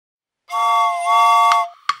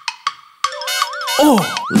Oh,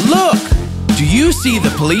 look! Do you see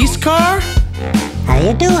the police car? How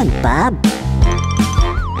you doing, Bob?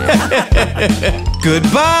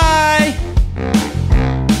 Goodbye!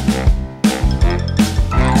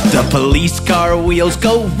 The police car wheels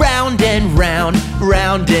go round and round,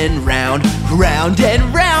 round and round, round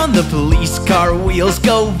and round. The police car wheels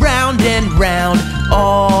go round and round,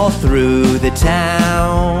 all through the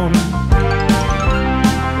town.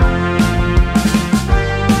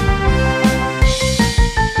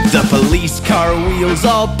 The police car wheels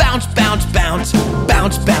all bounce, bounce, bounce,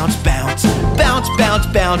 bounce, bounce, bounce, bounce, bounce,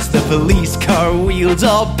 bounce. The police car wheels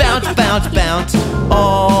all bounce, bounce, bounce,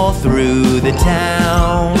 all through the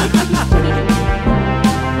town.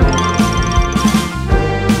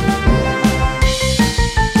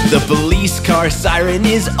 The police car siren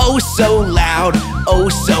is oh so loud, oh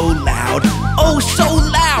so loud, oh so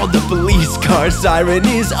loud. The police car siren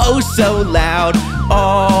is oh so loud,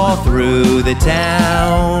 all through the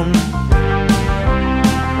town.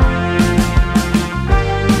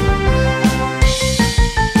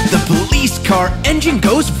 The police car engine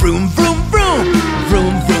goes vroom, vroom, vroom,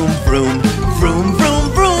 vroom, vroom, vroom, vroom,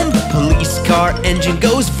 vroom, vroom. The police car engine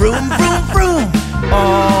goes vroom, vroom, vroom,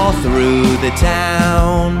 all through the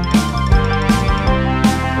town.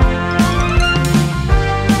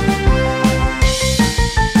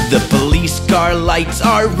 The police car lights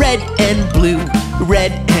are red and blue,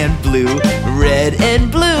 red and blue, red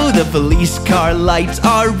and blue. The police car lights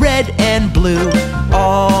are red and blue,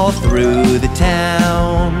 all through the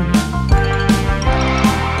town.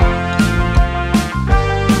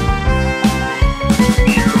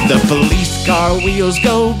 The police car wheels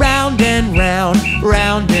go round and round,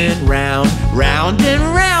 round and round, round and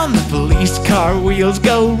round. The police car wheels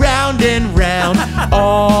go round and round,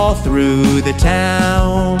 all through the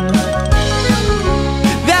town.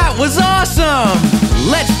 That was awesome!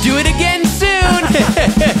 Let's do it again soon!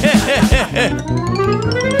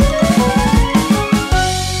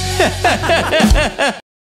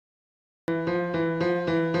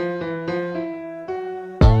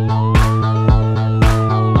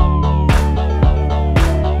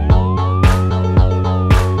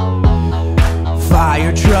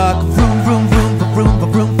 Fire truck, vroom, vroom, vroom,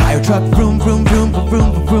 vroom, vroom. Fire truck, vroom, vroom, vroom,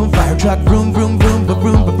 vroom, vroom. Fire truck, vroom, vroom, vroom,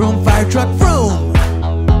 vroom, vroom. Fire truck, vroom.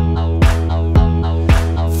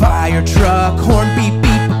 Fire truck, horn beep,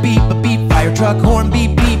 beep, beep, beep. Fire truck, horn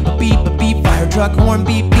beep, beep, beep, beep. Fire truck, horn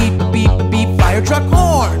beep, beep, beep, beep. Fire truck,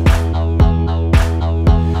 horn.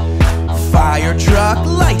 Fire truck,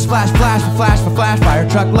 lights flash, flash, flash, flash. Fire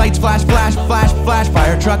truck, lights flash, flash, flash, flash.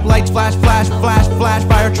 Fire truck, lights flash, flash, flash, flash.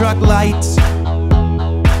 Fire truck, lights.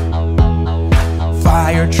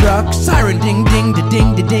 Fire truck, siren ding ding da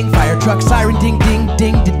ding da ding. Fire truck, siren ding ding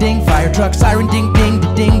ding da ding. Fire truck, siren ding ding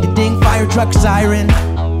da ding da ding. Fire truck, siren.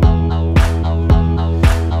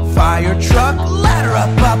 Fire truck, ladder up,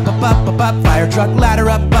 up, up, up, up, up. Fire truck, ladder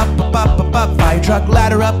up, up, up, up, up, up. Fire truck,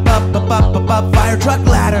 ladder up, up, up, up, up, up. Fire truck,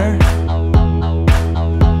 ladder.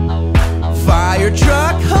 Fire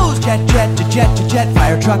truck, hose jet, jet, jet, jet, jet.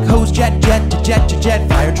 Fire truck, hose jet, jet, jet, jet, jet.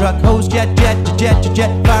 Fire truck, hose jet, jet, jet, jet,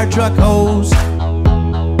 jet. Fire truck, hose.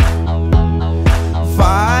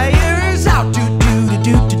 Fires out, do do do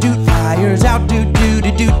do do do. Fires out, do do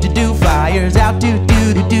do do do do. Fires out, do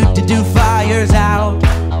do do do do do. Fires out.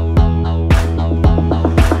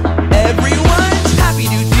 Everyone's happy,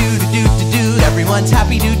 do do do do do do. Everyone's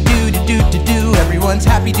happy, do do do do do do. Everyone's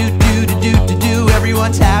happy, do do do do do do.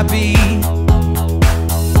 Everyone's happy.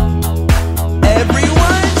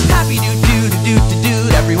 Everyone's happy, do do do do do do.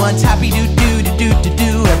 Everyone's happy, do do do do do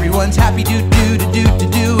do. Everyone's happy, do do do do do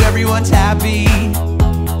do. Everyone's happy.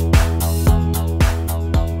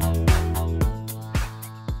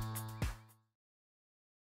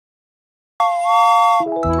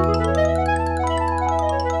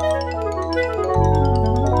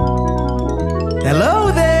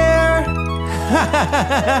 Hello there!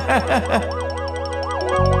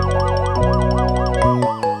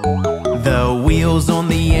 The wheels on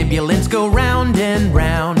the ambulance go round and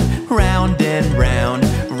round, round and round,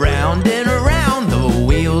 round and around. The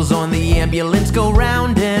wheels on the ambulance go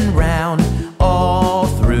round and round, all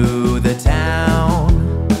through the town.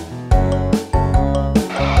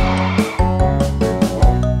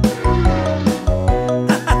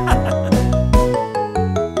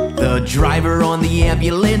 The driver on the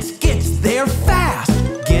ambulance gets there fast,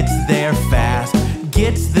 gets there fast,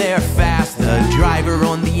 gets there fast. The driver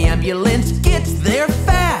on the ambulance gets there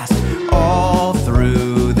fast, all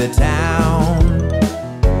through the town.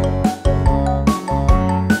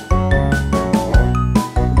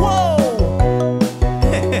 Whoa!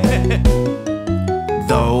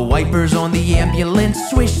 The wipers on the ambulance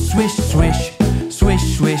swish, swish, swish,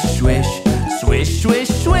 Swish, swish, swish. Swish, swish,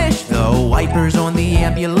 swish. The wipers on the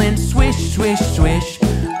ambulance. Swish, swish, swish.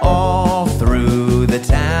 All through the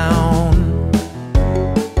town.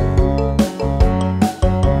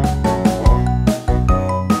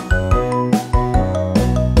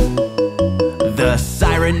 The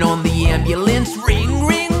siren on the ambulance. Ring,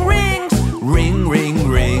 ring, rings. Ring, ring,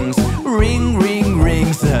 rings. Ring, ring,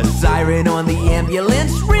 rings. The siren on the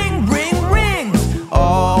ambulance. Ring, ring, rings.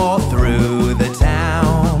 All through the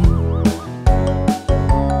town.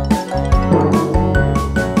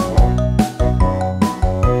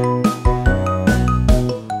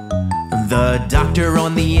 The doctor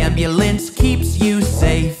on the ambulance keeps you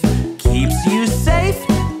safe. Keeps you safe.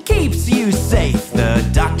 Keeps you safe. The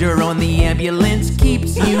doctor on the ambulance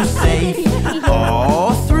keeps you safe.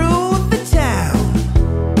 All through the town.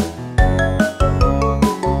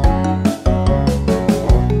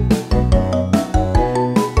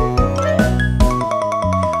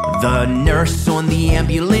 The nurse on the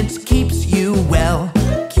ambulance keeps you well.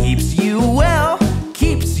 Keeps you well.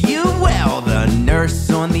 Keeps you well. The nurse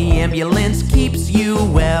on the ambulance keeps you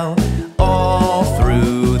well. All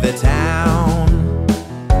through the town.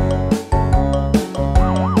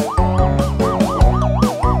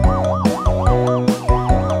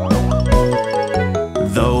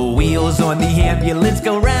 The wheels on the ambulance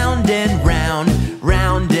go round and round.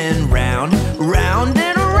 Round and round. Round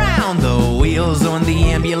and round. The wheels on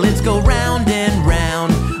the ambulance go round and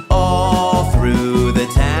round. All through the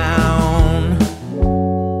town.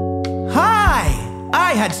 Hi!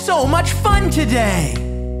 I had so much fun today!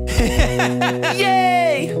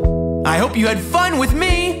 Yay! I hope you had fun with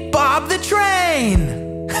me, Bob the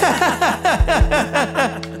Train!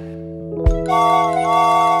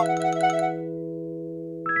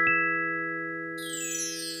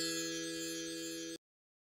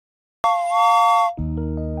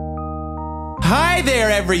 Hi there,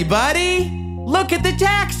 everybody! Look at the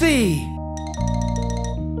taxi!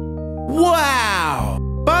 Wow!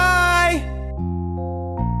 Bye!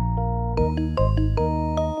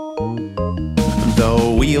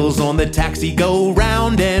 The wheels on the taxi go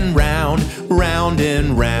round and round, round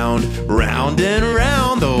and round, round and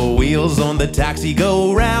round. The wheels on the taxi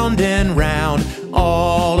go round and round,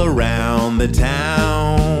 all around the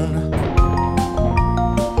town.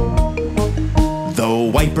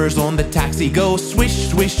 The wipers on the taxi go swish,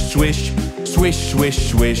 swish, swish, swish,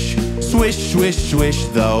 swish, swish, swish, swish, swish.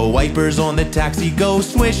 The wipers on the taxi go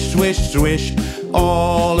swish, swish, swish,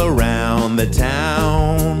 all around the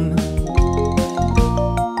town.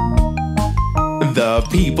 The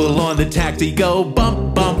people on the taxi go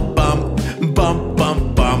bump, bump, bump, bump,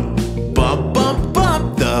 bump, bump, bump, bump,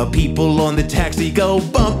 bump. The people on the taxi go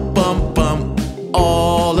bump, bump, bump,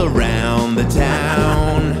 all around the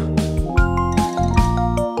town.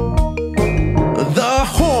 The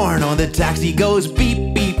horn on the taxi goes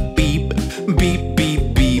beep, beep, beep, beep,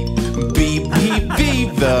 beep, beep, beep, beep,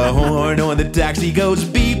 beep. The horn on the taxi goes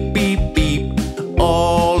beep, beep, beep,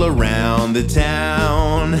 all around the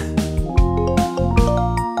town.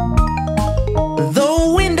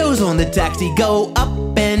 The windows on the taxi go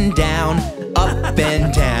up and down, up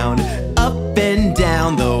and down, up and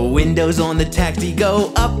down. The windows on the taxi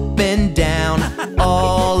go up and down,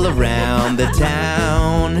 all around the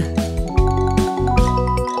town.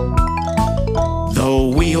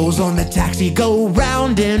 The wheels on the taxi go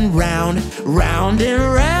round and round, round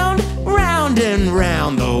and round, round and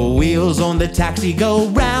round. The wheels on the taxi go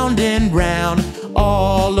round and round,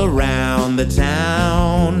 all around the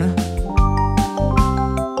town.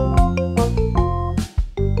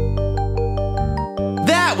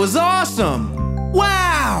 That was awesome!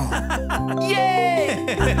 Wow! Yay!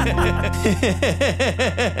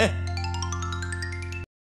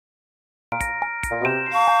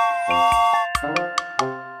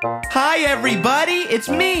 Hi everybody, it's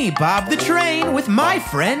me, Bob the Train, with my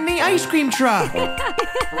friend the ice cream truck.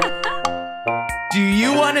 Do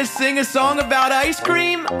you want to sing a song about ice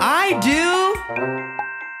cream? I do!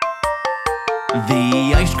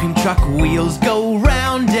 The ice cream truck wheels go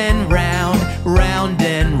round and round, round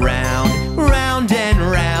and round, round and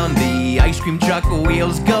round. The ice cream truck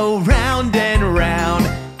wheels go round and round,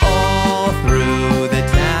 all through the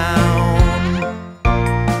town.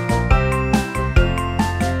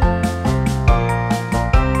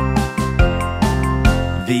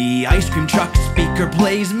 The ice cream truck speaker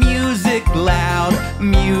plays music loud,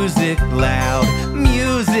 music loud,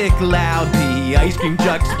 music loud. The ice cream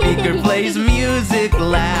truck speaker plays music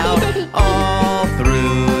loud, all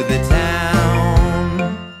through the town.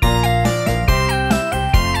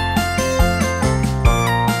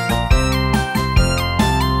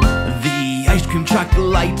 The ice cream truck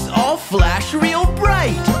lights all flash real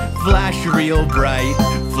bright. Flash real bright,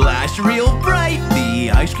 flash real bright. The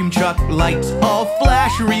ice cream truck lights all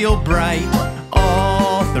flash real bright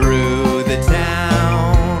all through the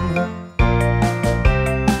town.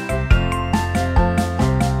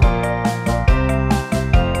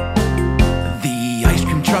 The ice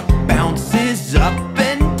cream truck bounces up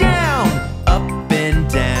and down, up and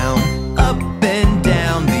down, up and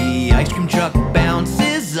down. The ice cream truck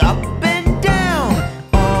bounces up and down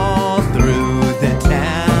all through the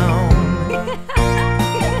town.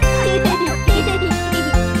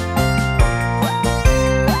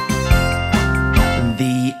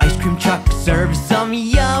 The ice cream truck serves some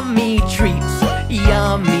yummy treats,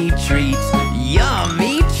 yummy treats,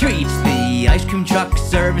 yummy treats. The ice cream truck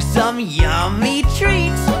serves some yummy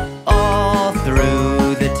treats all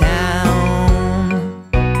through the town.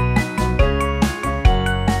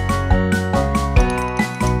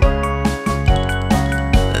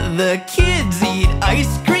 The kids eat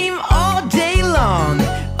ice cream all day long,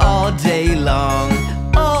 all day long,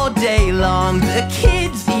 all day long. The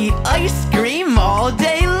kids eat ice cream all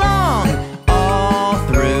day long, all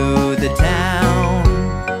through the town.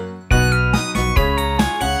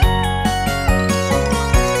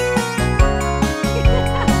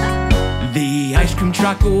 The ice cream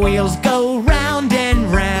truck wheels go round and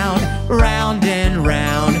round, round and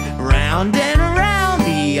round, round and round.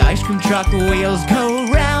 The ice cream truck wheels go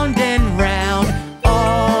round and round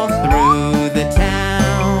all through the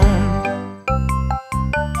town.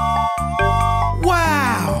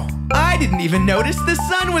 Wow! I didn't even notice the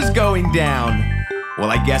sun was going down. Well,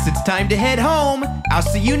 I guess it's time to head home. I'll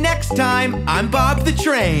see you next time. I'm Bob the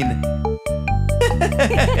Train.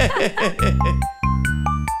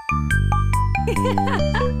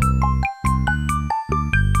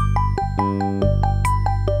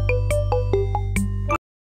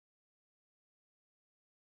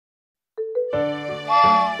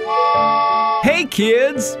 Hey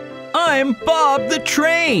kids, I'm Bob the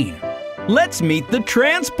Train. Let's meet the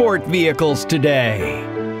transport vehicles today.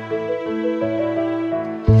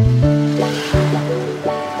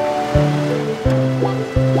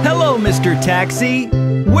 Hello, Mr. Taxi.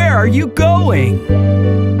 Where are you going?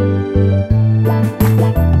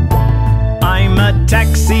 I'm a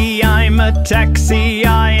taxi, I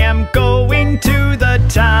am going to the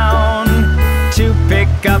town to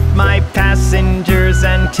pick up my passengers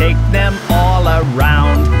and take them all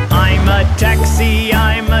around. I'm a taxi,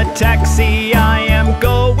 I am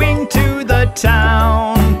going to the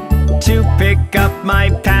town to pick up my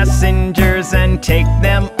passengers and take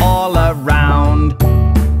them all around.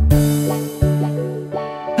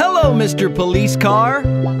 Hello, Mr. Police Car.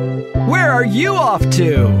 Where are you off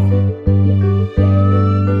to?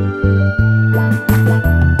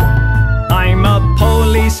 I'm a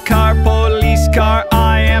police car,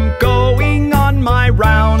 I am going on my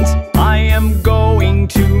rounds. I am going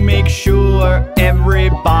to make sure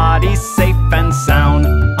everybody's safe and sound.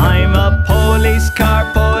 I'm a police car,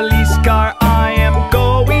 I am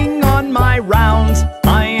going on my rounds.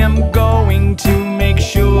 I am going to make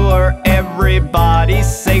sure everybody's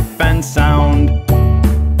safe and sound.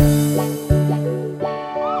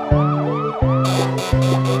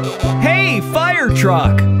 Hey, fire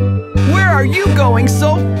truck! Where are you going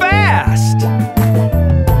so fast?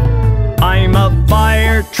 I'm a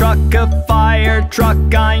fire truck,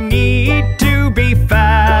 I need to be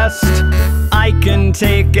fast. I can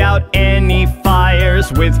take out any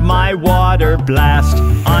fires with my water blast.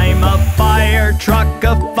 I'm a fire truck,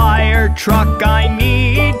 I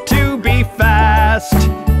need to be fast.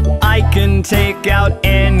 I can take out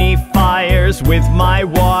any fires with my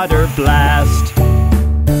water blast.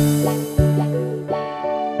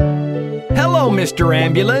 Hello, Mr.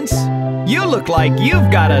 Ambulance. You look like you've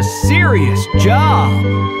got a serious job.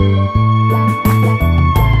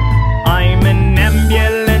 I'm an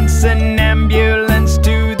ambulance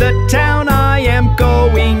to the town I am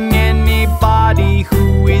going. Anybody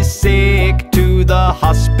who is sick to the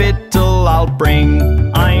hospital I'll bring.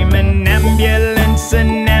 I'm an ambulance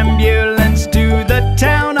to the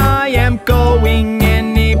town I am going.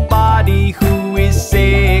 Anybody who is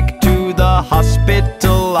sick to the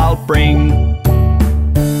hospital I'll bring.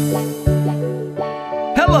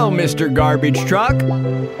 Hello, Mr. Garbage Truck.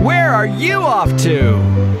 Where are you off to?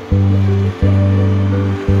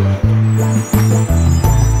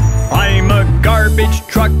 I'm a garbage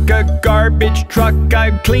truck,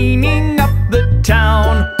 I'm cleaning up the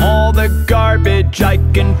town. All the garbage I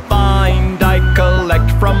can find, I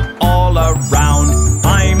collect from all around.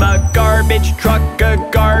 I'm a garbage truck,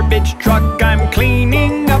 I'm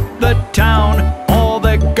cleaning up the town. All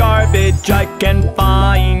the garbage I can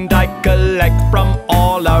find, I collect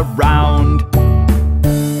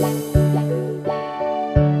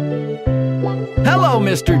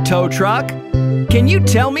tow truck. Can you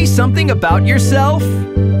tell me something about yourself?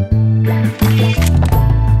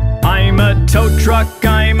 I'm a tow truck,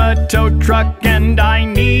 and I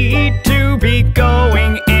need to be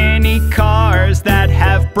going. Any cars that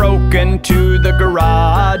have broken to the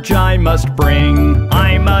garage I must bring.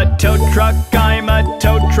 I'm a tow truck,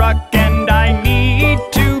 and I need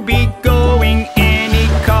to be going. Any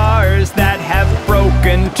cars that have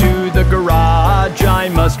broken to the garage I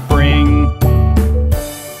must bring.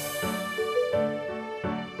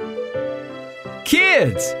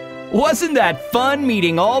 Kids! Wasn't that fun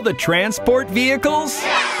meeting all the transport vehicles?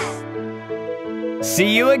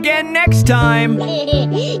 See you again next time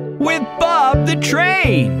with Bob the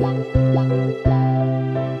Train.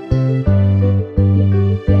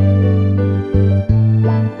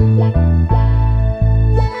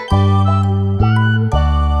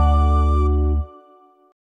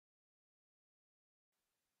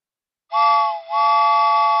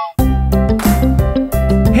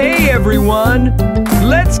 Hey everyone!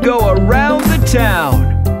 Let's go around the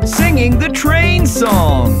town, singing the train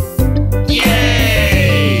song.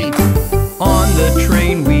 Yay! On the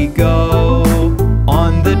train we go,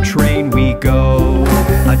 on the train we go.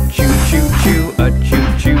 A choo-choo-choo, a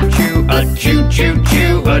choo-choo-choo, a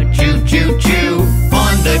choo-choo-choo, a choo-choo-choo.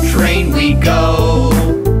 On the train we go,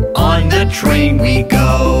 on the train we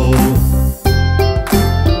go.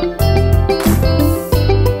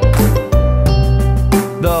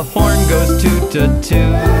 The horn goes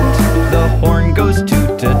toot-a-toot, the horn goes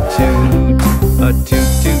toot-a-toot. A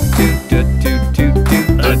toot-toot-toot, a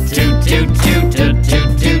toot-toot-toot, a toot-toot-toot, a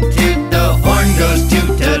toot-toot-toot. The horn goes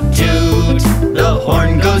toot-a-toot, the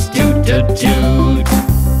horn goes toot-a-toot.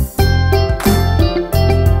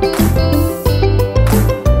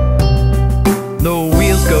 The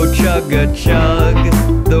wheels go chug-a-chug,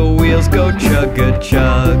 the wheels go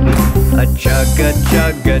chug-a-chug. A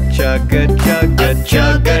chug-a-chug-a-chug-a-chug, a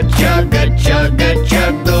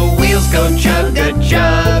chug-a-chug-a-chug-a-chug. The wheels go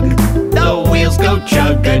chug-a-chug, the wheels go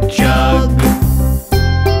chug-a-chug.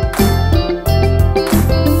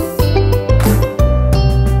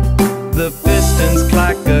 The pistons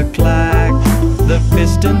clack-a-clack, the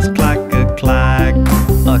pistons clack-a-clack.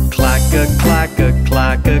 A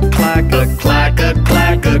clack-a-clack-a-clack-a-clack, a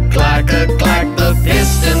clack-a-clack-a-clack-a-clack. The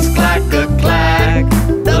pistons clack-a-clack,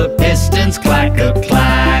 the pistons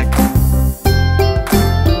clack-a-clack.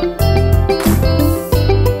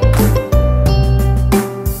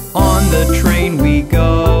 On the train we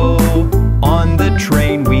go, on the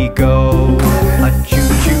train we go. A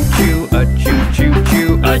choo-choo-choo, a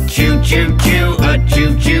choo-choo-choo, a choo-choo-choo, a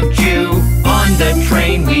choo-choo-choo. On the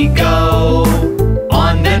train we go,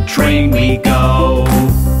 on the train we go.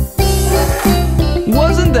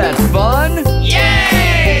 Wasn't that fun?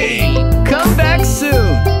 Yay! Come back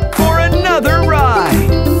soon for another ride.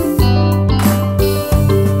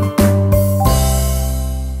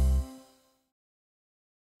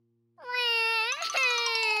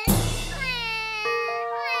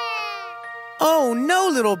 Oh no,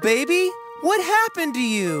 little baby! What happened to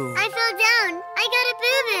you? I fell down. I got a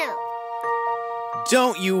boo-boo.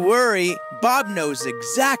 Don't you worry. Bob knows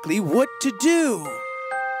exactly what to do.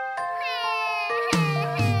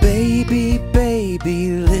 Baby,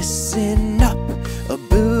 baby, listen up. A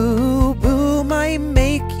boo-boo might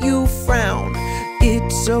make you frown.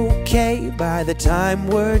 It's okay, by the time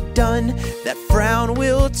we're done, that frown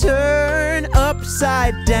will turn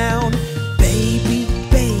upside down. Baby,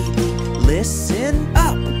 baby, listen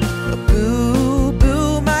up. A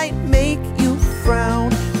boo-boo might make you frown,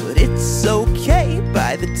 but it's okay,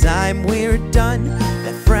 by the time we're done,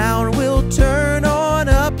 that frown will turn on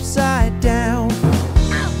upside down.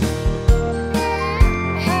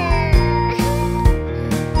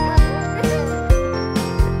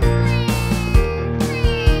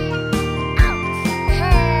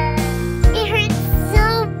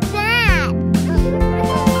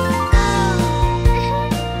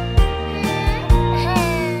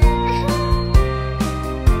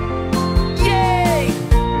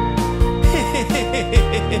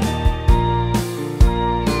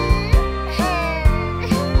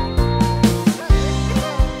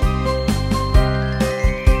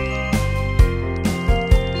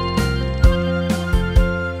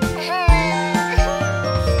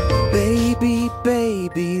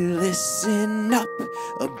 Baby, listen up.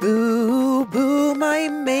 A boo-boo might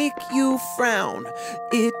make you frown.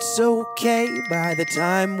 It's okay, by the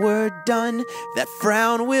time we're done, that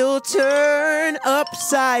frown will turn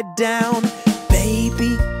upside down.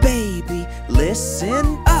 Baby, baby,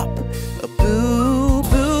 listen up. A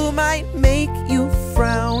boo-boo might make you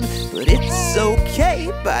frown, but it's okay,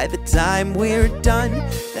 by the time we're done,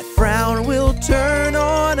 that frown will turn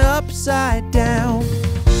on upside down.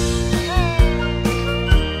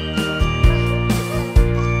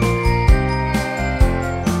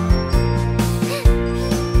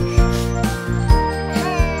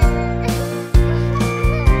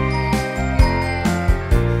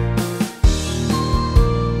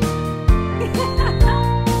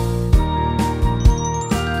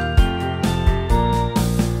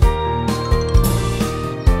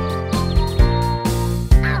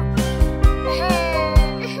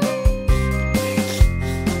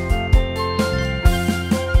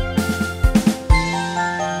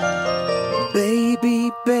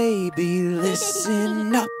 Baby, baby,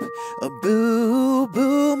 listen up. A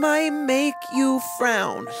boo-boo might make you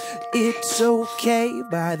frown. It's okay,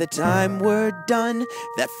 by the time we're done,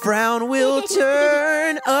 that frown will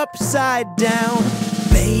turn upside down.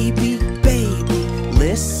 Baby, baby,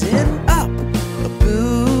 listen up. A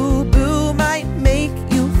boo-boo might make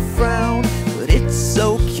you frown, but it's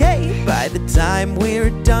okay, by the time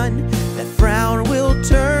we're done, that frown will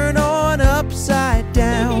turn on upside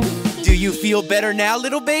down. Do you feel better now,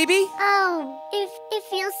 little baby? Oh, it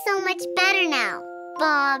feels so much better now,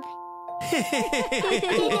 Bob.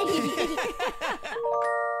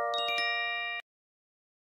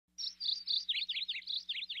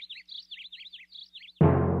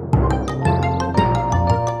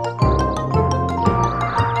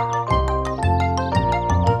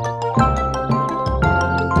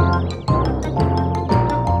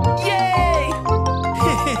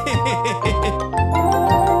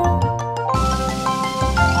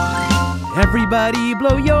 Everybody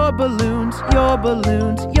blow your balloons, your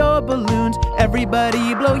balloons, your balloons.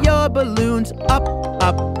 Everybody blow your balloons up,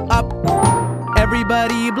 up, up.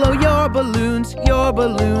 Everybody blow your balloons, your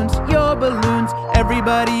balloons, your balloons.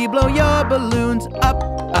 Everybody blow your balloons up,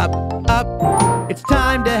 up, up. It's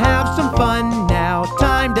time to have some fun now.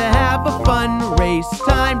 Time to have a fun race.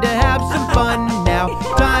 Time to have some fun now.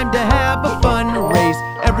 Time to have a fun race.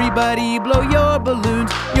 Everybody blow your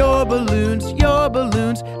balloons, your balloons, your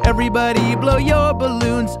balloons. Everybody blow your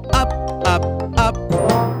balloons up, up, up.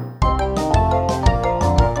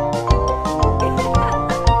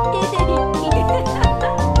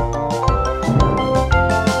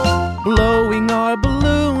 Blowing our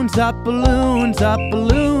balloons up, balloons up,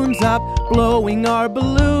 balloons up. Blowing our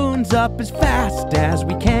balloons up as fast as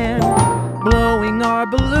we can. Blowing our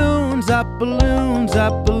balloons up, balloons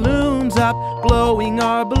up, balloons up. Blowing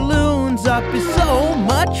our balloons up is so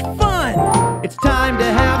much fun. It's time to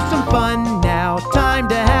have some fun now. Time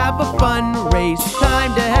to have a fun race.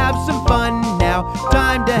 Time to have some fun now.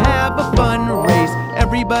 Time to have a fun race.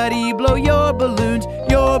 Everybody blow your balloons,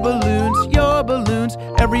 your balloons, your balloons.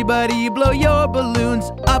 Everybody blow your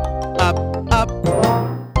balloons up, up, up.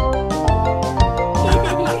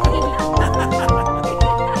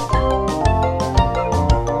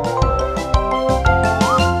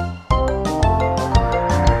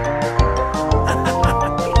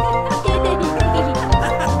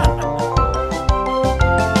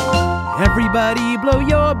 Everybody blow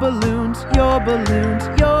your balloons, your balloons,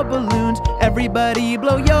 your balloons. Everybody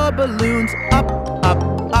blow your balloons up, up,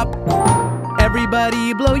 up.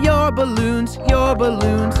 Everybody blow your balloons, your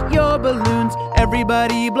balloons, your balloons.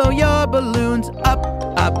 Everybody blow your balloons up,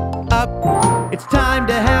 up, up. It's time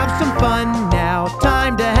to have some fun now.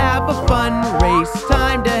 Time to have a fun race.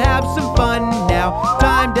 Time to have some fun now.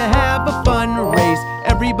 Time to have a fun race.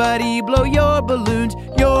 Everybody blow your balloons,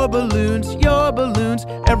 your balloons, your balloons.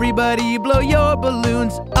 Everybody blow your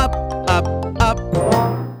balloons up, up, up.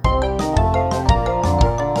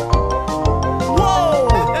 Whoa!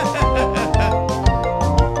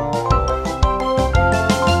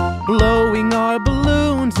 Blowing our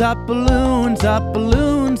balloons up, balloons up,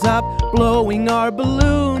 balloons up. Blowing our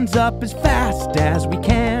balloons up as fast as we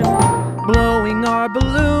can. Blowing our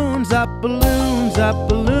balloons up, balloons up,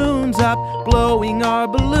 balloons up. Blowing our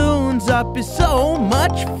balloons up is so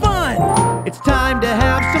much fun. It's time to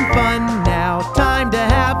have some fun now. Time to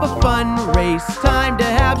have a fun race. Time to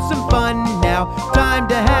have some fun now. Time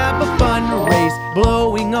to have a fun race.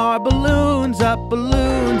 Blowing our balloons up,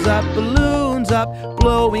 balloons up, balloons up.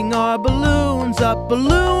 Blowing our balloons up,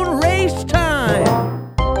 balloon race time.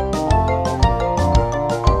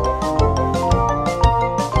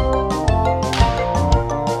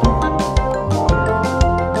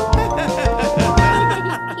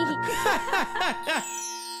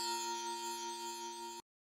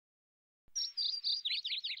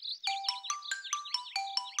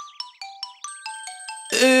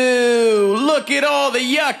 Ooh, look at all the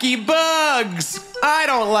yucky bugs! I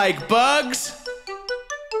don't like bugs!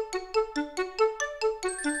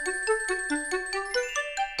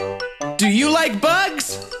 Do you like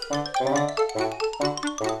bugs?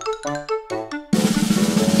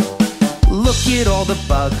 Look at all the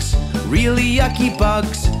bugs, really yucky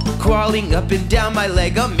bugs, crawling up and down my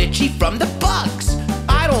leg. I'm itchy from the bugs.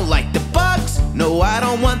 I don't like the bugs, no, I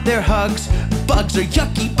don't want their hugs. Bugs are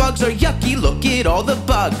yucky, bugs are yucky, look at all the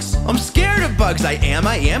bugs. I'm scared of bugs, I am.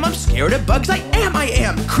 I'm scared of bugs, I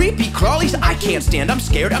am. Creepy crawlies, I can't stand. I'm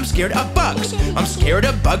scared of bugs. I'm scared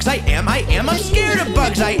of bugs, I am. I'm scared of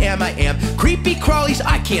bugs, I am. Creepy crawlies,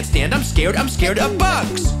 I can't stand. I'm scared of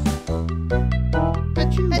bugs.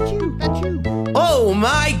 Oh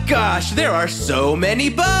my gosh, there are so many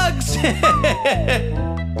bugs!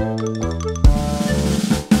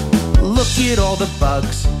 Look at all the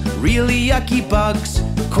bugs, really yucky bugs,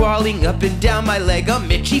 crawling up and down my leg. I'm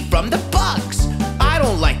itchy from the bugs. I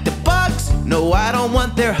don't like the bugs, no, I don't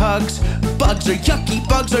want their hugs. Bugs are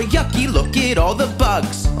yucky, look at all the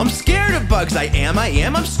bugs. I'm scared of bugs, I am.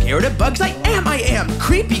 I'm scared of bugs, I am.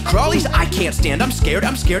 Creepy crawlies, I can't stand. I'm scared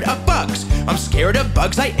of bugs. I'm scared of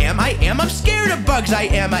bugs, I am. I'm scared of bugs, I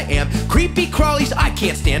am. Creepy crawlies, I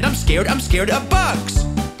can't stand. I'm scared of bugs.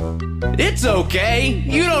 It's okay,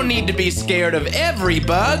 you don't need to be scared of every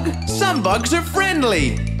bug. Some bugs are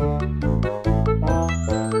friendly.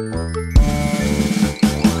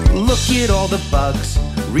 Look at all the bugs,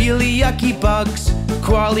 really yucky bugs,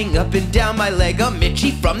 crawling up and down my leg. I'm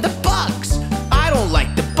itchy from the bugs. I don't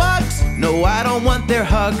like the bugs, no, I don't want their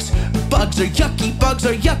hugs. Bugs are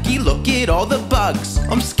yucky, look at all the bugs.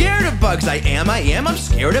 I'm scared of bugs, I am. I'm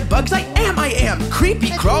scared of bugs, I am. Creepy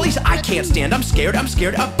crawlies, I can't stand. I'm scared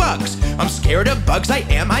of bugs. I'm scared of bugs, I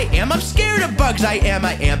am. I'm scared of bugs, I am.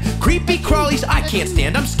 Creepy crawlies, I can't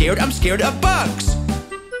stand. I'm scared of bugs.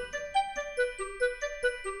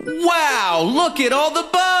 Wow, look at all the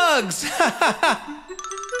bugs!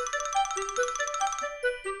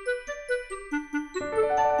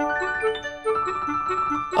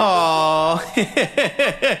 Aww.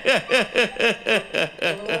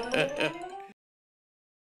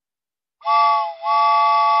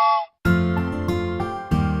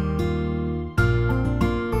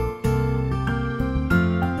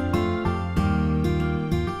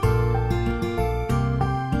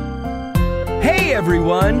 Hey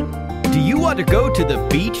everyone! Do you want to go to the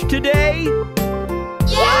beach today?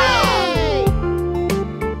 Yay!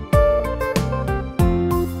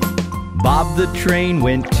 Bob the train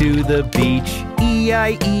went to the beach,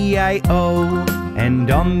 E-I-E-I-O.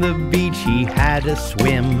 And on the beach he had a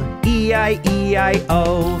swim,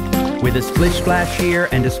 E-I-E-I-O. With a splish splash here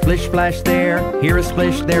and a splish splash there, here a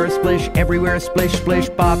splish, there a splish, everywhere a splish splish.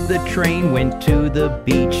 Bob the train went to the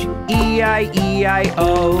beach,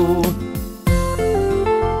 E-I-E-I-O.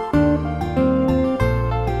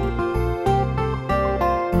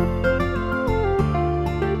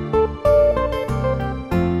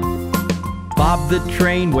 Bob the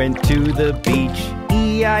train went to the beach,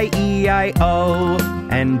 E-I-E-I-O.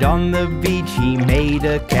 And on the beach he made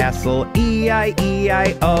a castle,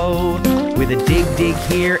 E-I-E-I-O. With a dig dig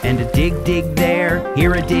here and a dig dig there,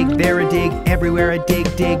 here a dig, there a dig, everywhere a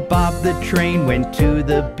dig dig. Bob the train went to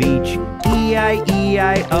the beach,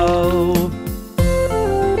 E-I-E-I-O.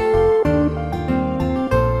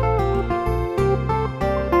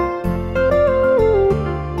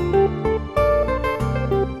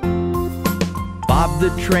 Bob the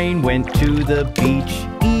train went to the beach,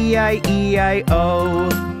 E-I-E-I-O.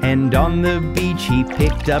 And on the beach he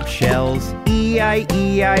picked up shells,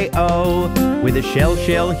 E-I-E-I-O. With a shell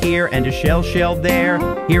shell here and a shell shell there,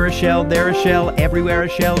 here a shell, there a shell, everywhere a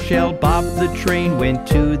shell shell. Bob the train went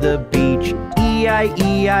to the beach,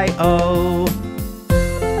 E-I-E-I-O.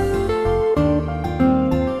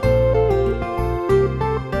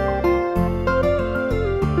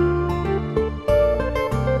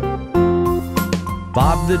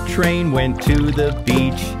 Bob the train went to the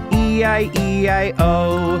beach,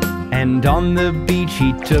 E-I-E-I-O. And on the beach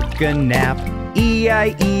he took a nap,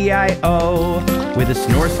 E-I-E-I-O. With a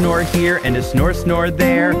snore snore here and a snore snore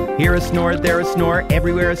there, here a snore, there a snore,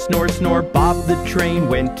 everywhere a snore snore. Bob the train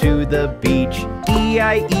went to the beach,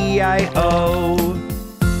 E-I-E-I-O.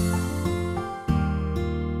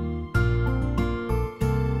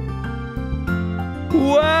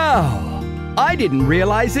 Wow! I didn't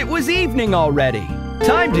realize it was evening already.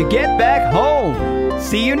 Time to get back home.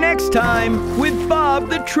 See you next time with Bob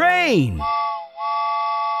the Train.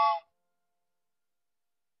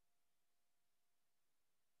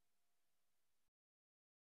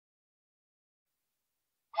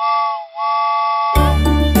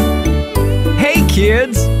 Hey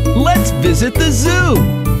kids, let's visit the zoo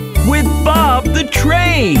with Bob the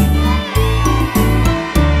Train.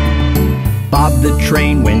 Bob the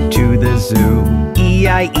train went to the zoo,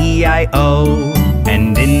 E-I-E-I-O.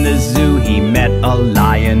 And in the zoo he met a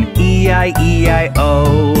lion,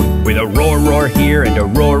 E-I-E-I-O. With a roar, roar here and a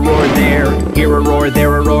roar, roar there. Here a roar,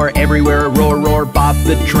 there a roar, everywhere a roar, roar. Bob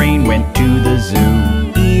the train went to the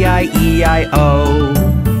zoo, E-I-E-I-O.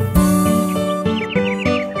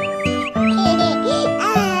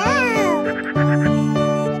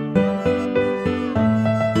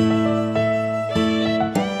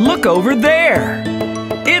 Look over there!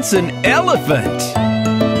 It's an elephant!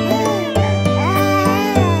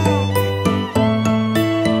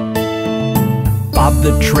 Bob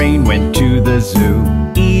the train went to the zoo,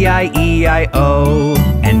 E-I-E-I-O.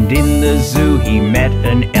 And in the zoo he met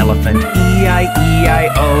an elephant,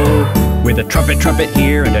 E-I-E-I-O. With a trumpet, trumpet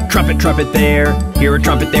here and a trumpet, trumpet there. Here a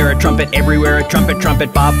trumpet, there a trumpet, everywhere a trumpet,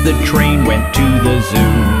 trumpet. Bob the train went to the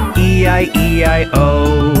zoo,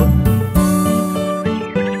 E-I-E-I-O.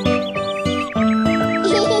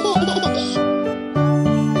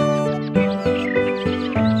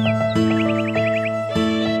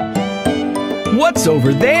 What's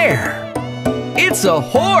over there? It's a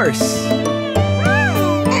horse!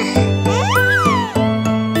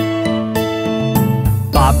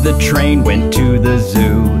 Bob the train went to the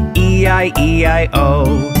zoo, E-I-E-I-O.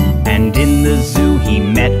 And in the zoo he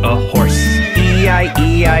met a horse,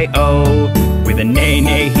 E-I-E-I-O. With a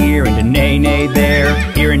neigh-neigh here and a neigh-neigh there.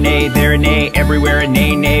 Here a neigh, there a neigh, everywhere a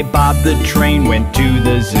neigh-neigh. Bob the train went to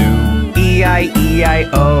the zoo,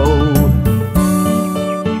 E-I-E-I-O.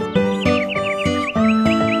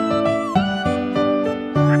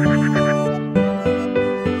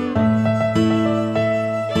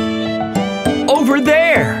 Over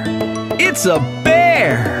there! It's a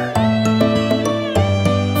bear!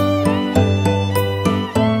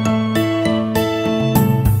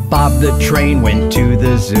 Bob the train went to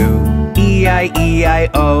the zoo,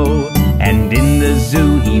 E-I-E-I-O. And in the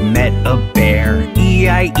zoo he met a bear,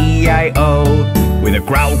 E-I-E-I-O. With a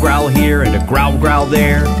growl, growl here and a growl, growl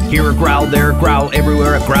there. Here a growl, there a growl,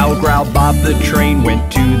 everywhere a growl, growl. Bob the train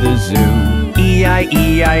went to the zoo,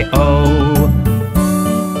 E-I-E-I-O.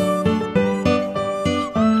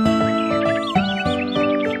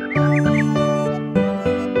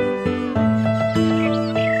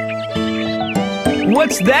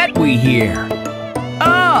 What's that we hear?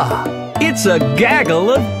 Ah, it's a gaggle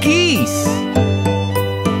of geese!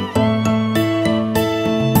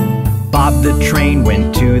 Bob the train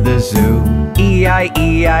went to the zoo,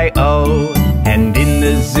 E-I-E-I-O. And in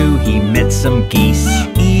the zoo he met some geese,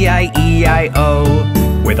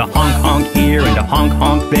 E-I-E-I-O. With a honk honk here and a honk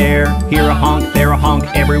honk there. Here a honk, there a honk,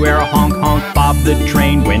 everywhere a honk honk. Bob the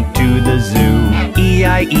train went to the zoo,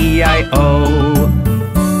 E-I-E-I-O.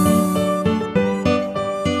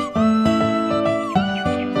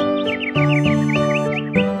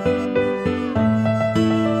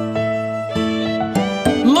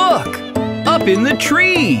 Look! Up in the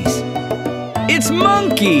trees! It's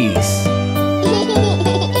monkeys!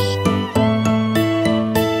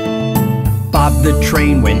 Bob the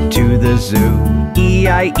train went to the zoo,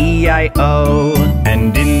 E-I-E-I-O.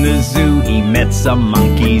 And in the zoo he met some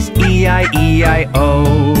monkeys, E-I-E-I-O.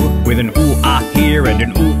 With an ooh-ah here and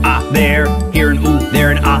an ooh-ah there. Here an ooh,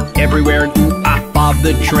 there an ah, everywhere an ooh-ah. Bob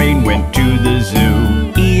the train went to the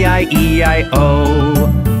zoo, E-I-E-I-O.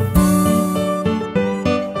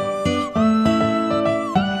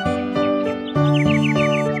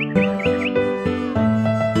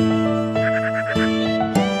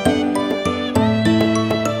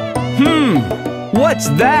 What's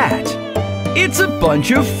that? It's a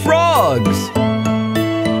bunch of frogs!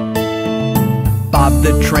 Bob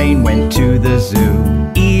the train went to the zoo,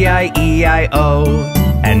 E-I-E-I-O.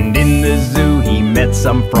 And in the zoo he met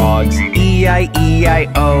some frogs,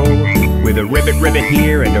 E-I-E-I-O. With a ribbit, ribbit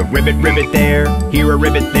here and a ribbit, ribbit there. Here a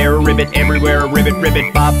ribbit, there a ribbit, everywhere a ribbit,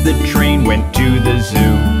 ribbit. Bob the train went to the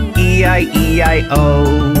zoo,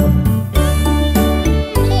 E-I-E-I-O.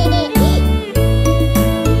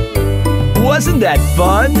 Wasn't that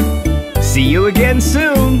fun? See you again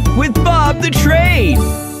soon with Bob the Train!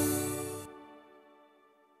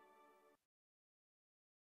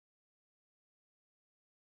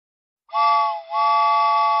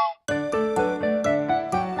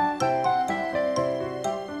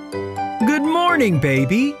 Good morning,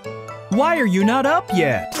 baby. Why are you not up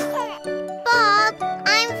yet? Bob,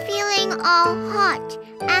 I'm feeling all hot.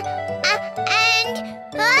 And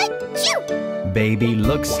achoo! Baby,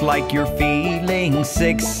 looks like you're feeling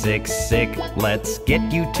sick, sick, sick. Let's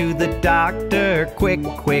get you to the doctor, quick,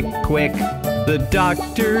 quick, quick. The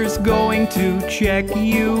doctor's going to check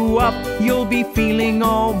you up. You'll be feeling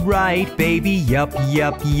all right, baby, yup,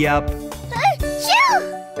 yup, yup. Achoo!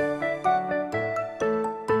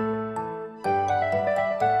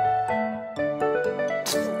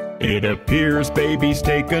 It appears baby's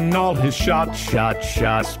taken all his shots.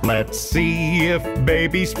 Let's see if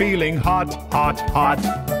baby's feeling hot.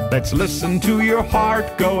 Let's listen to your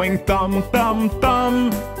heart going thump, thump,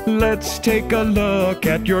 thump. Let's take a look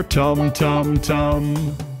at your tum, tum,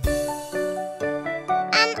 tum.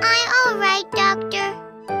 Am I all right, Doctor?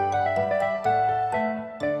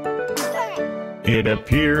 It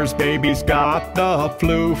appears baby's got the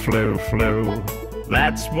flu.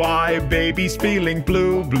 That's why baby's feeling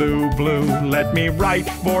blue. Let me write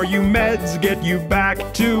for you meds, get you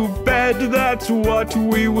back to bed. That's what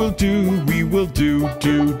we will do, do.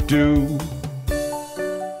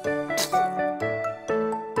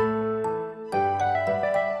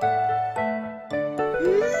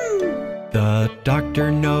 The doctor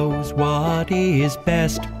knows what is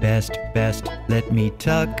best. Let me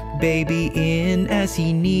tuck baby in as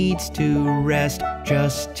he needs to rest.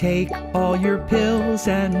 Just take all your pills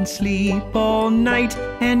and sleep all night,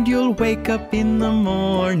 and you'll wake up in the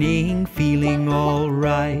morning feeling all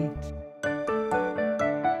right.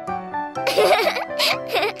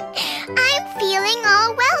 I'm feeling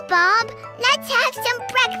all well, Bob. Let's have some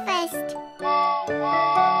breakfast.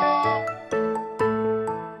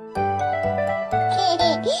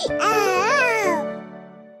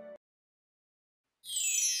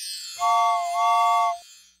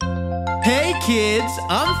 Hey kids,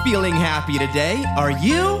 I'm feeling happy today. Are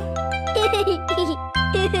you?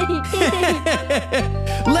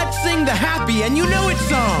 Let's sing the happy and you know it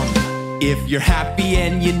song. If you're happy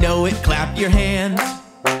and you know it, clap your hands.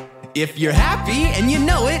 If you're happy and you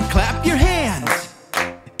know it, clap your hands.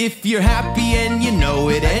 If you're happy and you know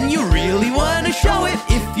it and you really want to show it,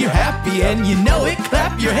 if you're happy and you know it,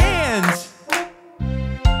 clap your hands.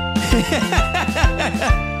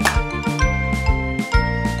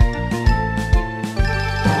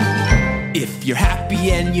 If you're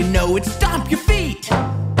happy and you know it, stomp your feet.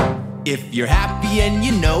 If you're happy and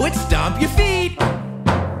you know it, stomp your feet.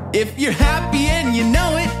 If you're happy and you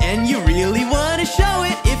know it and you really want to show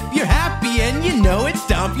it, if you're happy and you know it,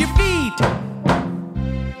 stomp your feet.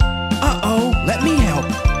 Uh-oh, let me help.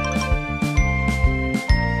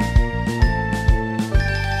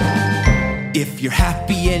 If you're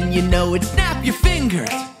happy and you know it, snap your fingers.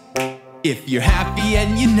 If you're happy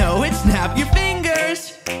and you know it, snap your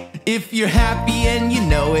fingers. If you're happy and you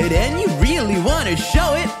know it and you really want to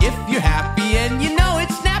show it, if you're happy and you know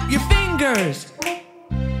it, snap your fingers.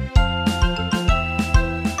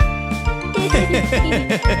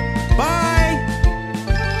 Bye!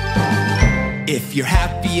 If you're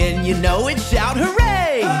happy and you know it, shout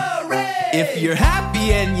hooray! Hooray! If you're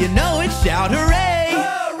happy and you know it, shout hooray!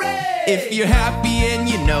 Hooray! If you're happy and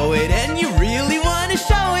you know it and you really want to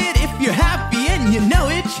show it, if you're happy and you know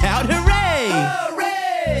it, shout hooray! Hooray!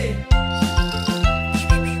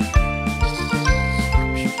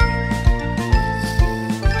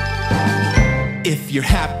 If you're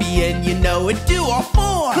happy and you know it, do all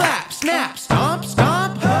four. Clap, snap, stomp,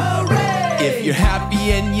 stomp. Hooray! If you're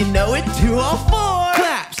happy and you know it, do all four.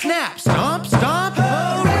 Clap, snap, stomp, stomp.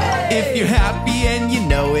 Hooray! If you're happy and you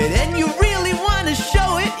know it and you really want to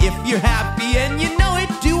show it, if you're happy and you know it,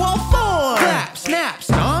 do all four. Clap, snap,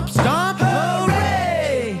 stomp, stomp.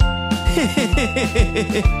 Hooray!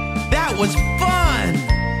 That was fun!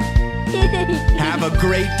 Have a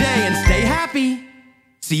great day and stay happy.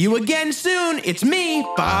 See you again soon. It's me,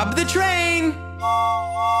 Bob the Train.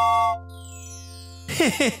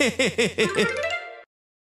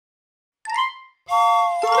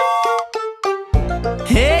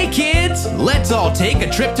 Hey kids, let's all take a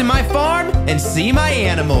trip to my farm and see my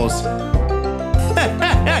animals.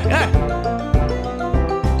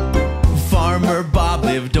 Farmer Bob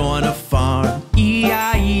lived on a farm,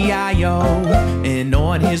 E-I-E-I-O. And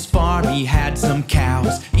on his farm he had some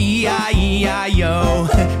cows, E-I-E-I-O.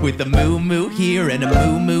 With a moo-moo here and a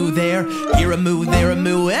moo-moo there, here a moo, there a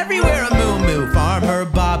moo, everywhere a moo-moo. Farmer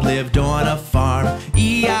Bob lived on a farm,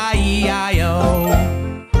 E-I-E-I-O.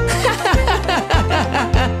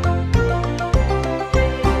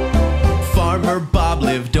 Farmer Bob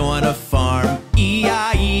lived on a farm,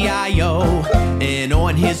 E-I-E-I-O. And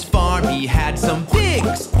on his farm he had some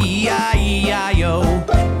pigs,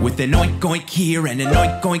 E-I-E-I-O. With an oink oink here and an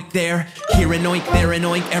oink oink there, here an oink, there an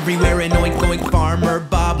oink, everywhere an oink oink. Farmer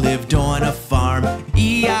Bob lived on a farm,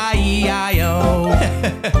 E-I-E-I-O.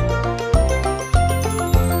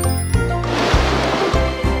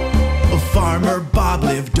 Farmer Bob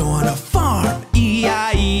lived on a farm,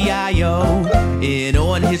 E-I-E-I-O. And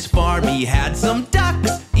on his farm he had some ducks,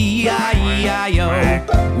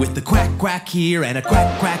 E-I-E-I-O. With a quack quack here and a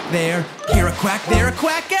quack quack there, here a quack, there a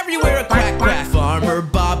quack, everywhere a quack quack. Farmer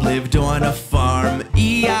Bob lived on a farm,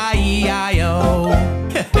 E-I-E-I-O.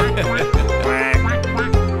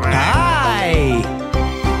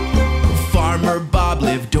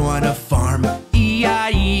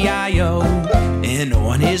 E-I-E-I-O. And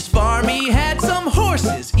on his farm he had some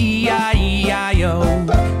horses, E-I-E-I-O.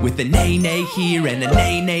 With a neigh-neigh here and a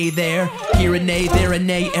neigh-neigh there, here a neigh, there a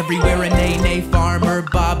neigh, everywhere a neigh-neigh. Farmer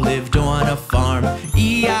Bob lived on a farm,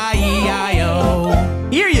 E-I-E-I-O.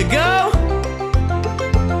 Here you go!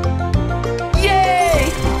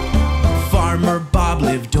 Yay! Farmer Bob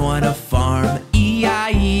lived on a farm,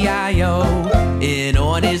 E-I-E-I-O. And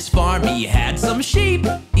on his farm he had some sheep,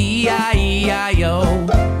 E-I-E-I-O.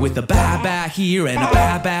 With a ba-ba here and a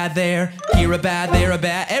ba-ba there, here a ba, there a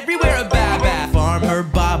ba, everywhere a ba-ba. Farmer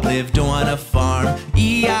Bob lived on a farm,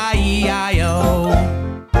 E-I-E-I-O.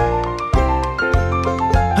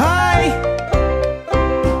 Hi!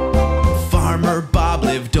 Farmer Bob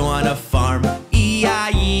lived on a farm,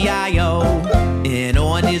 E-I-E-I-O. And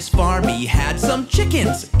on his farm he had some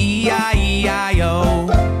chickens, E-I-E-I-O.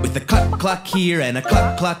 With a cluck-cluck here and a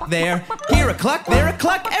cluck-cluck there, here a cluck, there a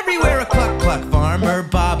cluck, everywhere a cluck-cluck. Farmer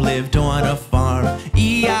Bob lived on a farm,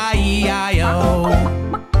 E-I-E-I-O.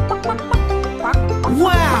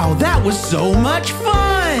 Wow, that was so much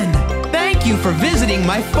fun! Thank you for visiting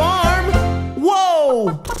my farm!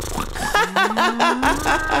 Whoa!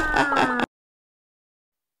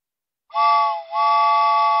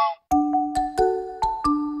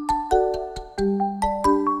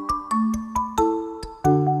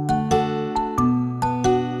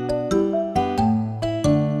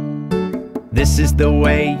 This is the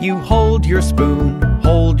way you hold your spoon,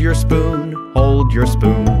 hold your spoon, hold your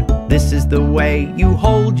spoon. This is the way you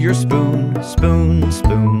hold your spoon, spoon,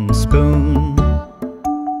 spoon, spoon.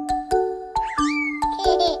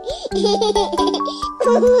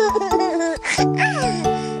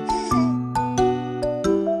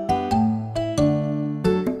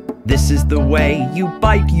 This is the way you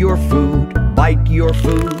bite your food, bite your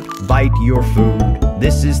food, bite your food.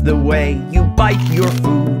 This is the way you bite your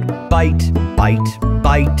food, bite, bite,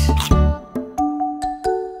 bite.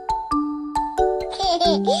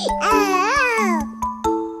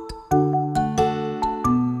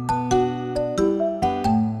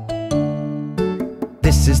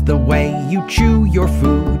 This is the way you chew your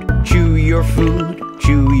food, chew your food,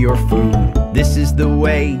 chew your food. This is the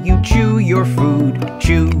way you chew your food,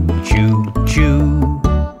 chew, chew, chew.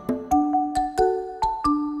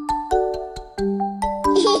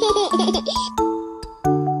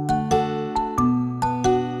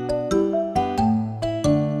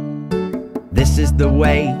 This is the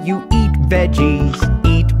way you eat veggies,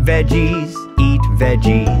 eat veggies, eat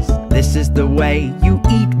veggies. This is the way you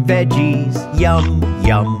eat veggies, yum,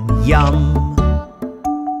 yum, yum.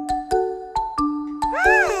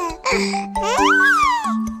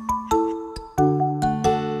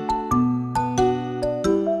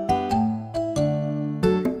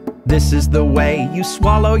 This is the way you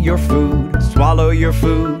swallow your food, swallow your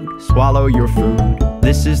food, swallow your food.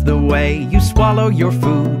 This is the way you swallow your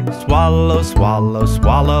food, swallow, swallow,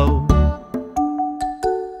 swallow.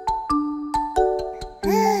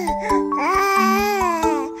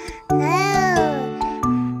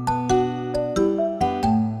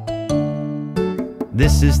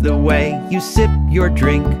 This is the way you sip your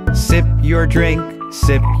drink, sip your drink,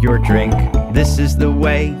 sip your drink. This is the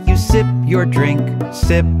way you sip your drink,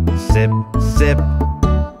 sip, sip, sip.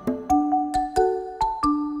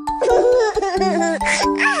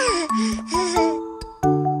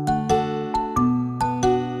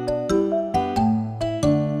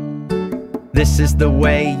 This is the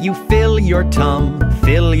way you fill your tum,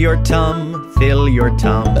 fill your tum, fill your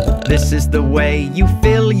tum. This is the way you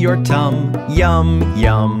fill your tum, yum,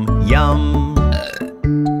 yum, yum.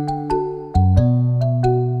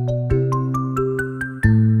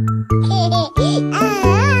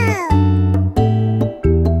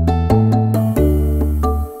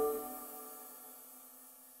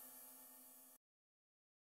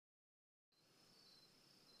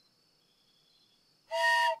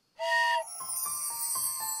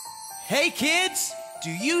 Hey kids,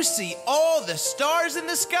 do you see all the stars in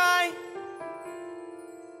the sky?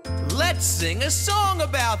 Let's sing a song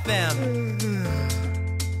about them.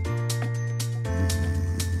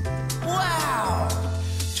 Wow!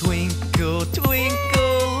 Twinkle,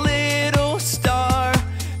 twinkle, little star,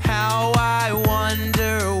 how I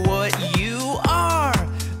wonder what you are.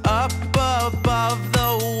 Up above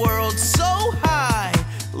the world so high,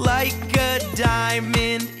 like a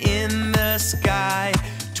diamond in the sky.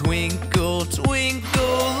 Twinkle,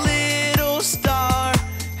 twinkle, little star,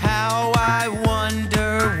 how I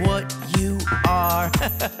wonder what you are.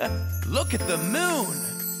 Look at the moon.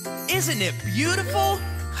 Isn't it beautiful?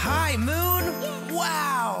 Hi, moon.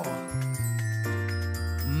 Wow.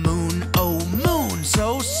 Moon, oh moon,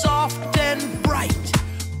 so soft and bright.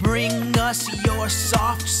 Bring us your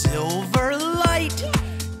soft silver light.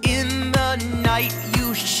 In the night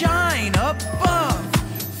you shine above.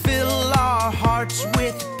 Fill our hearts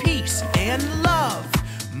with peace and love.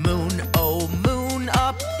 Moon, oh moon,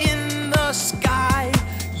 up in the sky.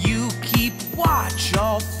 You keep watch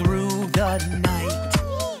all through the night.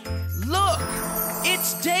 Look,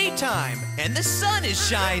 it's daytime and the sun is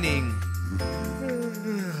shining.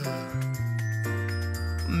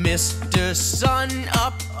 Mr. Sun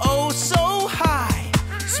up oh so high,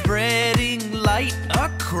 spreading light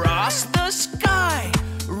across the sky.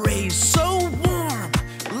 Rays so warm,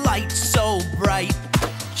 light so bright,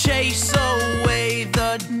 chase away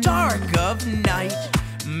the dark of night.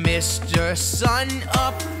 Mr. Sun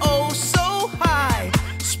up oh so high,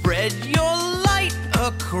 spread your light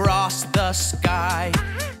across the sky.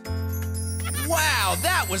 Wow,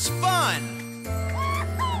 that was fun!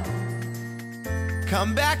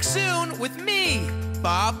 Come back soon with me,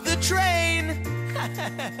 Bob the Train.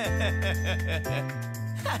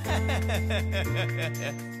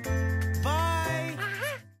 Bye.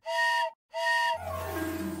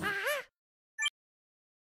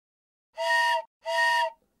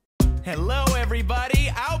 Hello, everybody.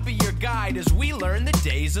 I'll be your guide as we learn the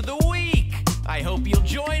days of the week. I hope you'll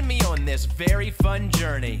join me on this very fun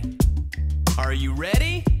journey. Are you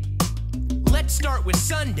ready? Let's start with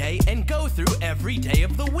Sunday and go through every day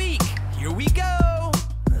of the week. Here we go.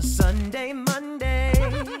 Sunday, Monday,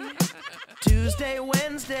 Tuesday,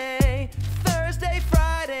 Wednesday, Thursday,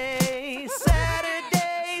 Friday,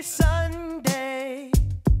 Saturday, Sunday.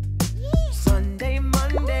 Sunday,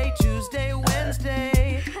 Monday, Tuesday,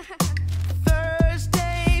 Wednesday,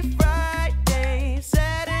 Thursday, Friday,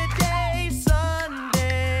 Saturday,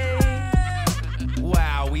 Sunday.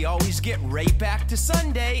 Wow, we always get right back to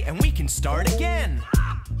Sunday and we can start again.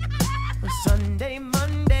 Sunday,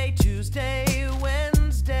 Monday, Tuesday,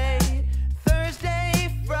 Wednesday,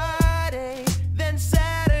 Thursday, Friday, then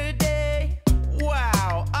Saturday.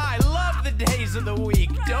 Wow, I love the days of the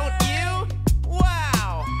week, don't you?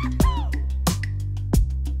 Wow!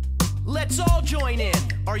 Let's all join in.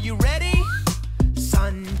 Are you ready?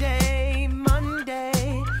 Sunday,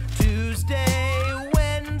 Monday, Tuesday,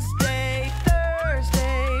 Wednesday,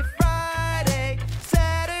 Thursday, Friday,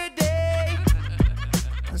 Saturday.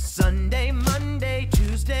 Sunday, Monday,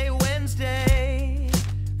 Tuesday, Wednesday,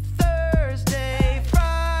 Thursday,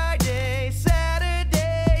 Friday,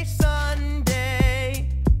 Saturday, Sunday.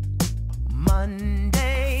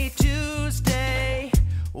 Monday, Tuesday,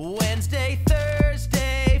 Wednesday,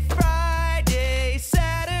 Thursday, Friday,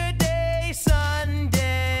 Saturday,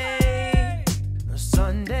 Sunday.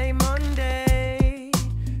 Sunday, Monday,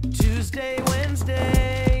 Tuesday,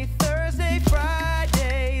 Wednesday, Thursday,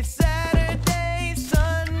 Friday, Saturday,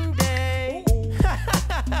 Sunday.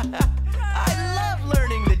 I love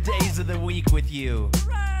learning the days of the week with you.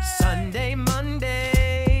 Sunday,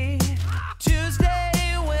 Monday,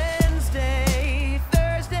 Tuesday, Wednesday,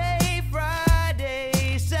 Thursday,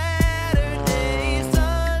 Friday, Saturday,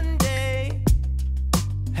 Sunday.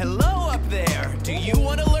 Hello up there. Do you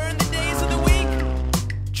want to learn the days of the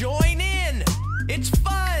week? Join in. It's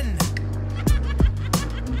fun.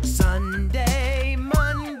 Sunday,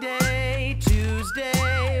 Monday,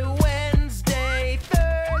 Tuesday, Wednesday,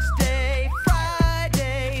 Thursday,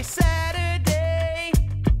 Friday, Saturday.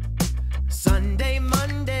 Sunday,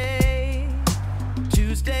 Monday,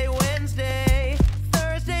 Tuesday, Wednesday,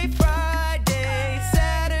 Thursday, Friday,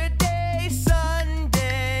 Saturday,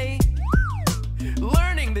 Sunday.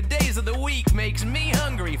 Learning the days of the week makes me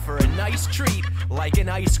hungry for a nice treat like an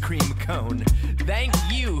ice cream cone. Thank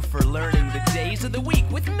you for learning the days of the week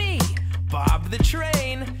with me, Bob the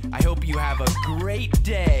Train. I hope you have a great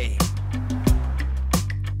day.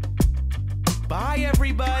 Bye,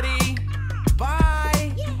 everybody.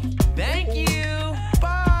 Bye. Thank you.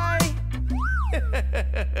 Bye.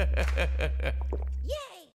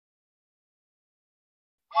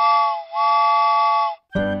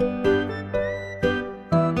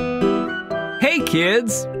 Hey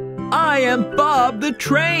kids, I am Bob the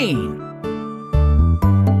Train.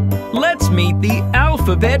 Let's meet the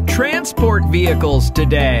alphabet transport vehicles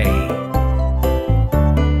today.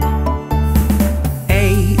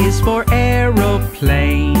 A is for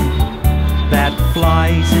aeroplane that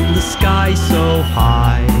flies in the sky so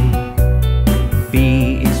high.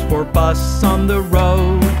 B is for bus on the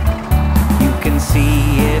road, you can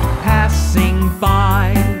see it passing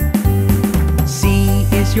by. C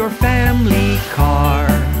is your family car,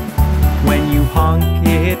 when you honk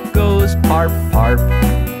it goes parp parp.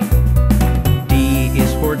 D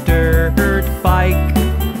is for dirt bike,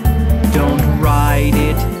 don't ride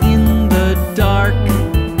it in the dark.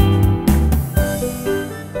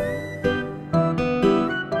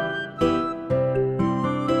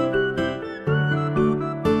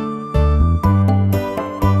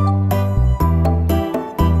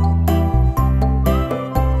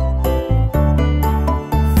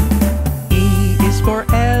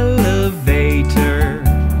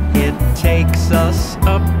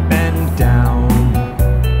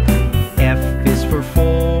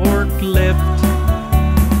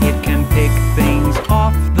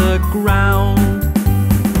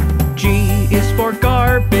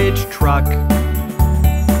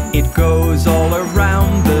 It goes all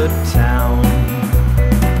around the town.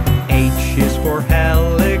 H is for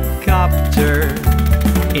helicopter.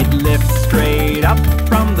 It lifts straight up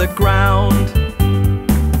from the ground.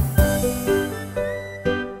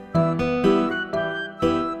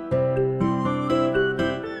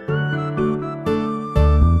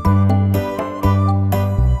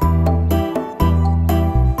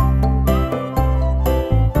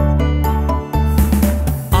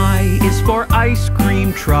 I is for ice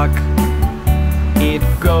cream truck. It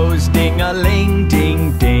goes ding-a-ling,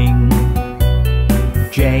 ding-ding.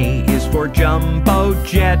 J is for jumbo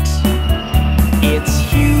jet. It's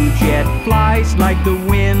huge, it flies like the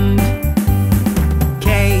wind.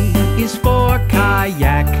 K is for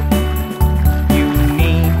kayak. You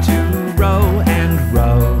need to row and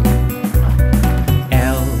row.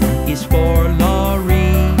 L is for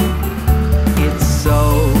lorry. It's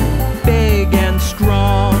so big and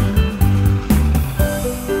strong.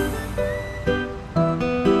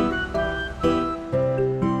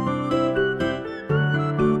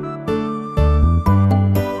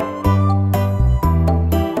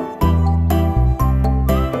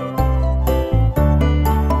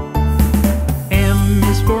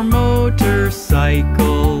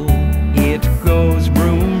 Motorcycle. It goes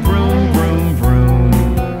vroom, vroom, vroom, vroom.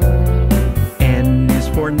 N is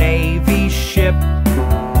for Navy ship.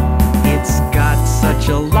 It's got such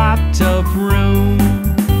a lot of room.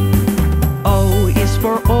 O is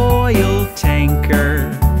for oil tanker,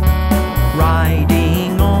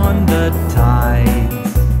 riding on the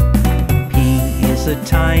tides. P is a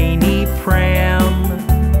tiny pram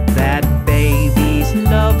that babies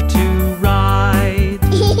love to ride.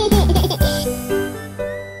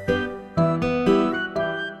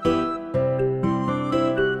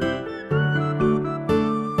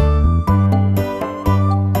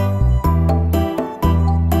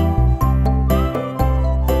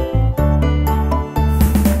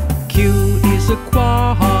 A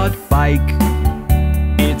quad bike.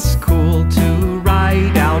 It's cool to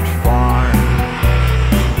ride out far.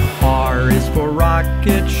 R is for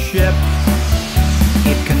rocket ship.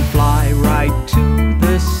 It can fly right to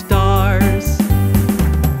the stars.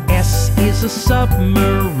 S is a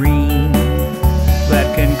submarine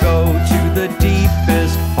that can go to the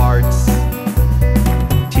deepest parts.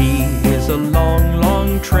 T is a long,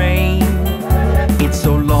 long train. It's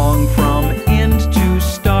so long from end to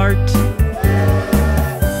start.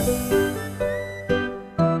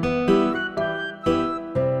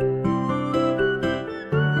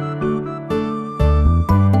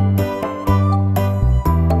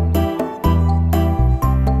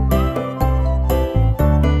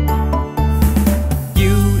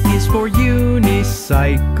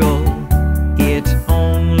 Unicycle. It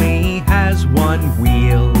only has one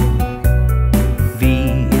wheel. V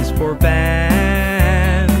is for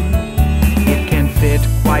van. It can fit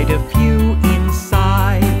quite a few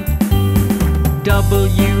inside.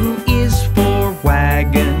 W is for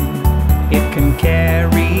wagon. It can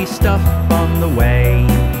carry stuff on the way.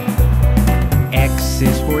 X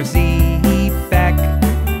is for zebek.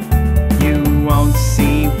 You won't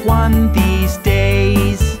see one these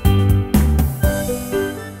days.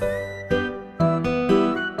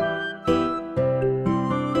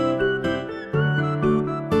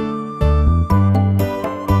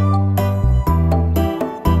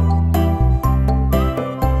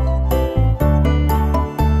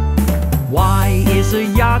 A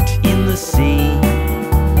yacht in the sea.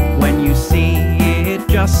 When you see it,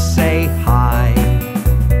 just say hi.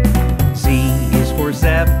 Z is for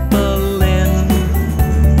Zeppelin.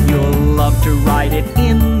 You'll love to ride it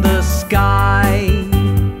in the sky.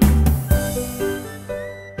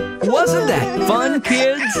 Wasn't that fun,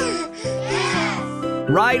 kids?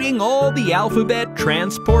 Riding all the alphabet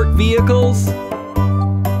transport vehicles.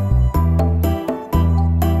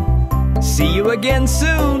 See you again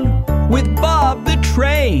soon with Bob the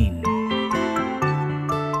Train.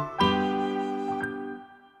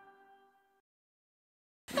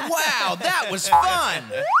 Wow, that was fun!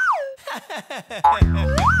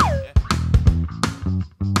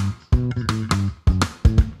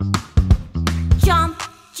 Jump,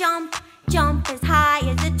 jump, jump as high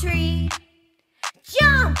as a tree.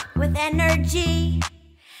 Jump with energy.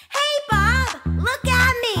 Hey Bob, look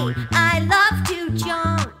at me. I love to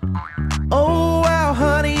jump. Oh wow,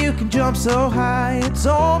 honey, you can jump so high. It's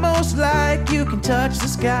almost like you can touch the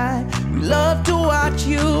sky. We love to watch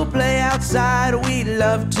you play outside. We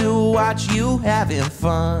love to watch you having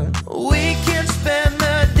fun. We can spend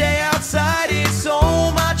the day outside. It's so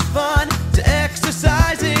much fun to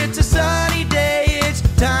exercise. It's a sunny day. It's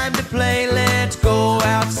time to play. Let's go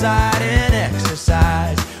outside and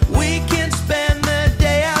exercise. We can spend the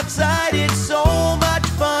day outside.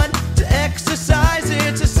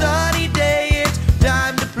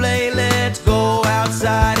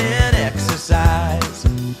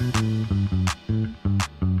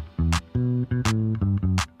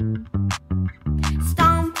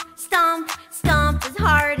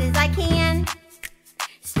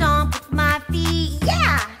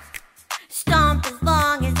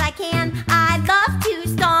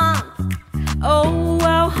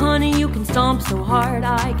 stomp so hard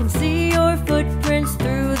I can see your footprints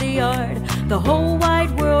through the yard. The whole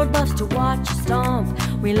wide world loves to watch you stomp.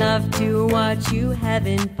 We love to watch you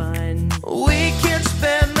having fun. We can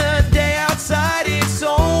spend the day outside, it's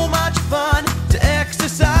so much fun to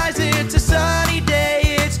exercise. It's a sunny day,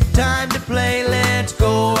 it's time to play. Let's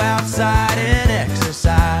go outside and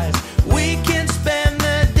exercise. We can spend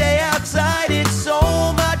the day outside, it's so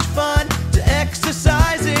much fun to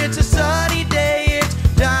exercise. It's a sunny day, it's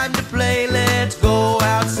time to play. Let's go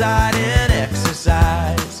outside and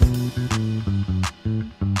exercise.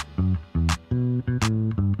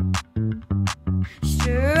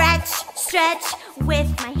 Stretch, stretch with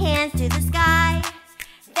my hands to the sky,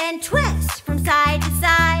 then twist from side to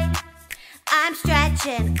side. I'm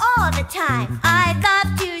stretching all the time, I love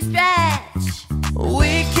to stretch.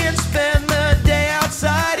 We can spend the day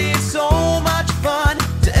outside, it's so much fun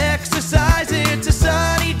to exercise. It's a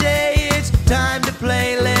sunny day, it's time to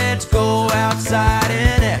play. Let's go outside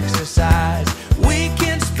and exercise. We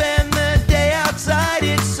can spend the day outside,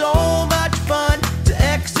 it's so much fun to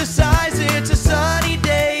exercise. It's a sunny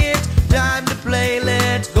day, it's time to play.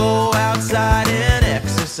 Let's go outside and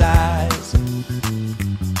exercise.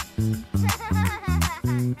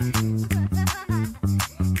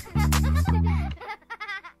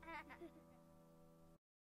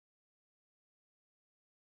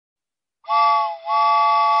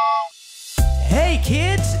 Hey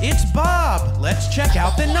kids, it's Bob. Let's check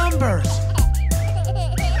out the numbers.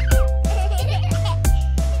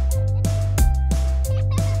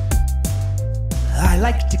 I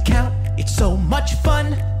like to count, it's so much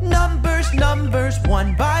fun. Numbers, numbers,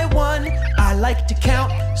 one by one. I like to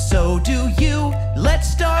count, so do you. Let's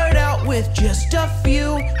start out with just a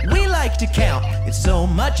few. We like to count, it's so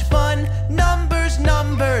much fun. Numbers,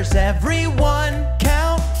 numbers, everyone.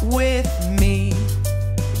 Count with me.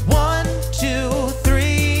 1, 2,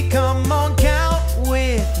 3, come on, count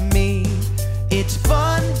with me. It's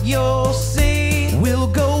fun, you'll see. We'll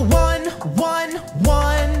go 1, 1,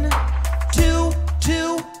 1, 2,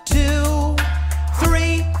 2, 2,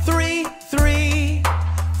 3, 3, 3,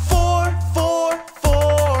 4, 4,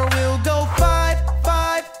 4. We'll go 5,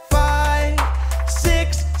 5, 5,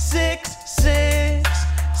 6, 6, 6,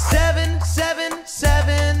 7, 7,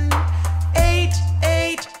 7, 8,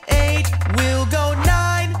 8, 8. We'll go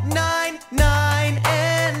 9, 9, 9,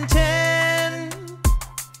 and 10.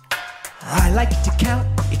 I like to count,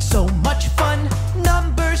 it's so much fun.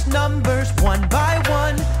 Numbers, numbers, one by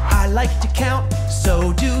one. I like to count,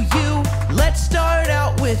 so do you. Let's start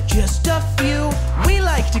out with just a few. We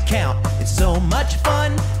like to count, it's so much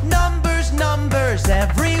fun. Numbers, numbers,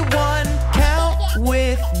 everyone. Count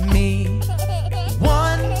with me.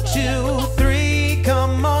 1, 2, 3,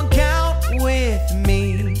 come on, count with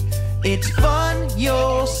me. It's fun,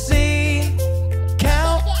 you'll see.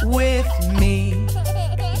 Count with me.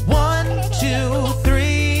 1, 2,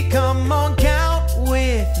 3, come on, count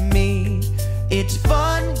with me. It's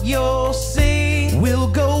fun, you'll see. We'll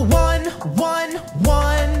go 1, 1,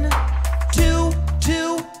 1, 2,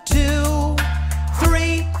 2, 2,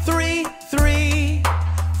 3, 3, 3,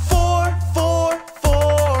 4, 4,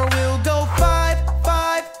 4. We'll go 5,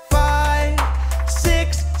 5, 5,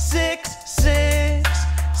 6, 6, 6,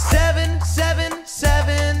 7, 7,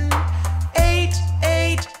 7, 8,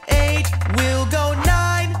 8, 8. We'll go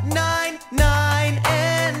 9, 9, 9,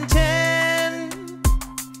 and 10.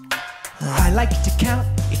 I like to count,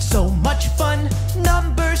 it's so much fun.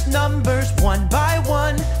 Numbers, numbers, one by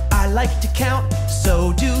one. I like to count,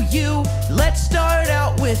 so do you. Let's start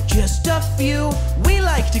out with just a few. We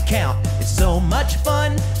like to count, it's so much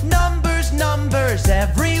fun. Numbers,